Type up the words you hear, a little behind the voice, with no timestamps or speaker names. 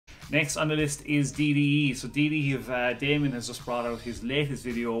Next on the list is DDE. So DDE of Damon has just brought out his latest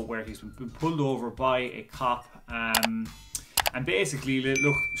video where he's been pulled over by a cop. And basically,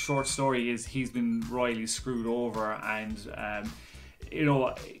 look, short story is he's been royally screwed over, and you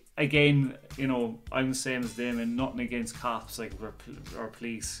know, again, you know, I'm the same as Damon, nothing against cops like or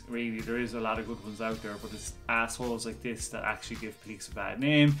police, really. There is a lot of good ones out there, but it's assholes like this that actually give police a bad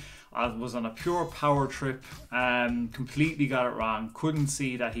name. I was on a pure power trip, completely got it wrong, couldn't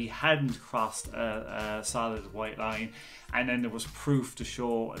see that he hadn't crossed a solid white line, and then there was proof to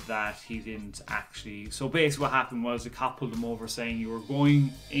show that he didn't actually. So basically what happened was the cop pulled him over saying you were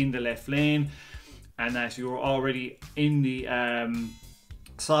going in the left lane and that you were already in the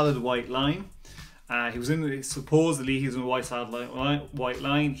solid white line. He was in supposedly he was in a white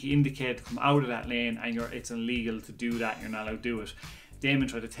line. He indicated to come out of that lane, and it's illegal to do that. You're not allowed to do it. Damon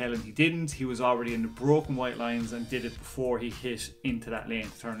tried to tell him he didn't. He was already in the broken white lines and did it before he hit into that lane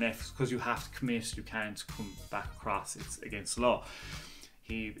to turn left, because you have to commit. You can't come back across. It's against the law.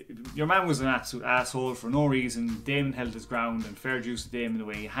 Your man was an absolute asshole for no reason. Damon held his ground, and fair dues to Damon the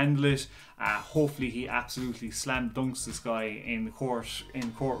way he handled it. Hopefully he absolutely slam dunks this guy in the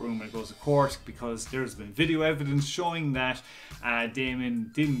courtroom when it goes to court, because there's been video evidence showing that Damon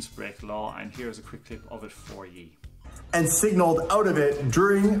didn't break the law, and here's a quick clip of it for ye. And signaled out of it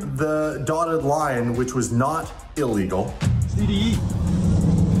during the dotted line, which was not illegal. CDE.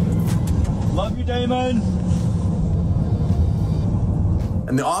 Love you, Damon.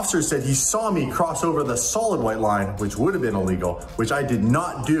 And the officer said he saw me cross over the solid white line, which would have been illegal, which I did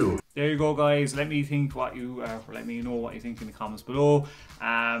not do. There you go, guys. Let me think what you, let me know what you think in the comments below.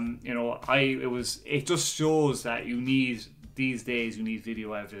 You know, it just shows that you need, these days, you need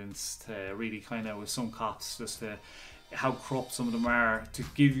video evidence to really kind of, with some cops, just to, how corrupt some of them are, to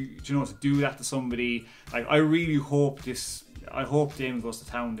give you, you know, to do that to somebody. Like, I really hope this, I hope Damon goes to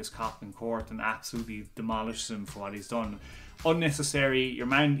town, this cop, in court, and absolutely demolishes him for what he's done. Unnecessary. Your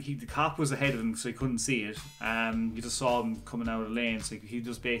man, the cop was ahead of him, so he couldn't see it. You just saw him coming out of the lane, so he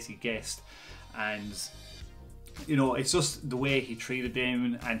just basically guessed. And you know, it's just the way he treated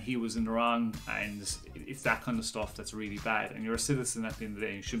Damon, and he was in the wrong, and it's that kind of stuff that's really bad. And you're a citizen at the end of the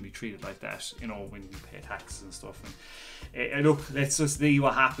day, and you shouldn't be treated like that, you know, when you pay taxes and stuff. And look, let's just see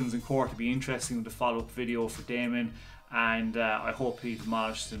what happens in court. It'll be interesting with the follow-up video for Damon, and I hope he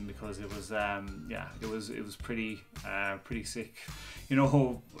demolished him, because it was yeah, it was pretty sick. You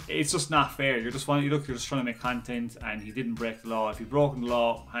know, it's just not fair. You're just you're just trying to make content, and he didn't break the law. If he'd broken the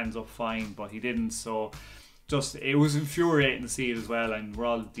law, hands up, fine, but he didn't. So just, it was infuriating to see it as well, and we're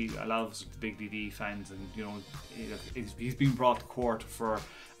all, a lot of us are big DD fans, and you know, he's been brought to court for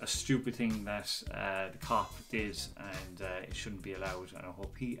a stupid thing that the cop did, and it shouldn't be allowed, and I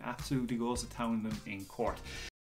hope he absolutely goes to town in court.